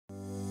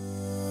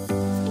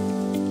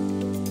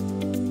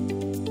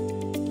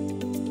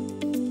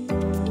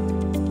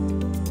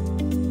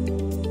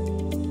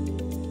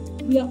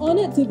We are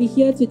honoured to be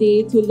here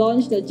today to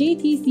launch the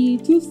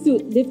JTC-TÜV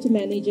SÜD Lift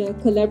Manager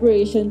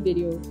collaboration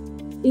video.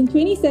 In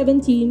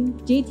 2017,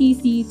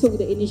 JTC took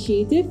the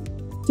initiative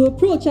to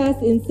approach us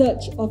in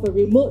search of a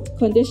remote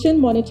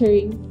condition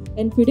monitoring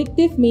and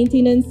predictive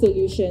maintenance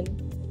solution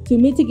to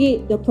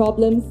mitigate the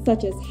problems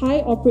such as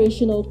high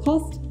operational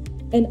cost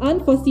and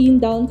unforeseen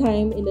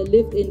downtime in the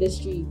lift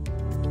industry.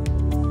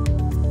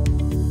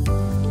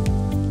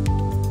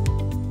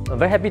 I'm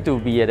very happy to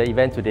be at the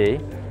event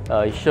today.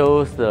 It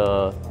shows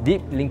the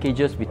deep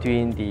linkages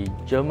between the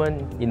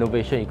German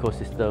innovation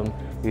ecosystem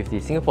with the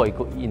Singapore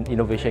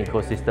innovation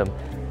ecosystem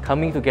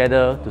coming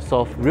together to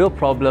solve real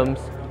problems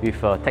with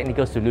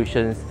technical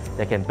solutions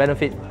that can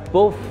benefit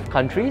both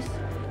countries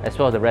as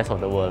well as the rest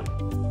of the world.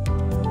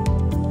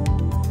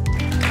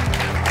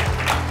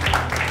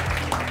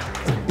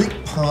 A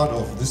big part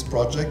of this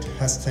project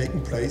has taken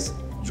place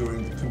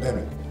during the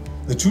pandemic.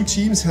 The two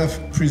teams have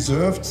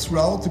persevered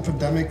throughout the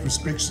pandemic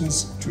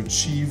restrictions to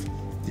achieve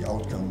the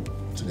outcome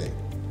today.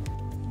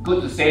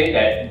 Good to say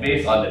that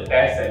based on the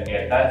tests that we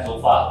have done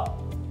so far,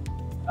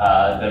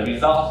 the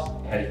results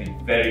has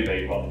been very,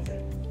 very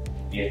promising.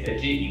 It has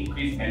actually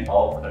increased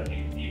manpower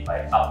productivity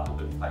by up to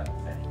 25%.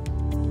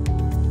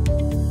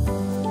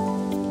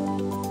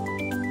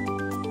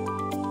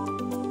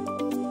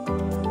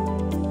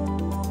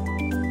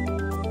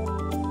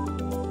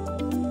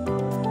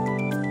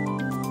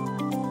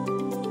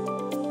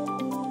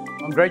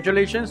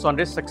 Congratulations on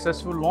this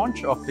successful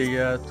launch of the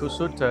TÜV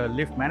SÜD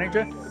Lift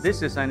Manager.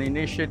 This is an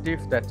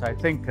initiative that I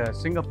think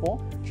Singapore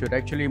should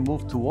actually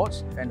move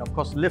towards, and of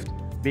course lift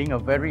being a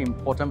very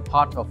important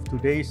part of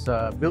today's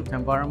built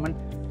environment.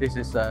 This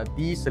is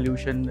the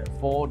solution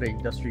for the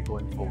industry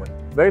going forward.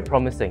 Very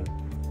promising.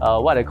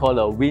 What I call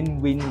a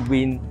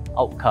win-win-win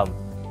outcome.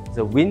 It's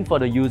a win for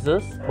the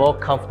users, more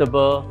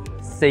comfortable,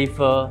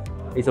 safer.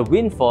 It's a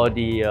win for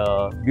the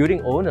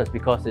building owners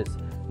because it's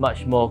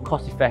much more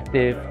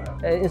cost-effective.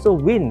 And it's a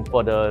win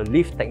for the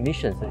lift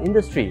technicians. The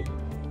industry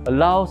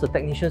allows the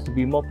technicians to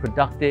be more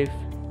productive,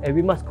 and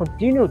we must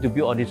continue to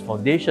build on this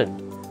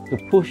foundation to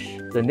push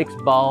the next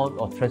bound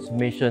of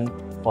transformation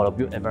for the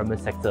built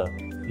environment sector,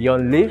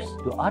 beyond lifts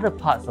to other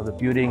parts of the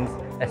buildings,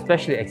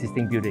 especially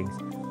existing buildings,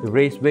 to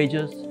raise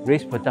wages,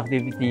 raise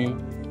productivity,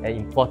 and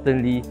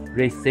importantly,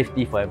 raise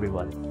safety for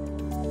everyone.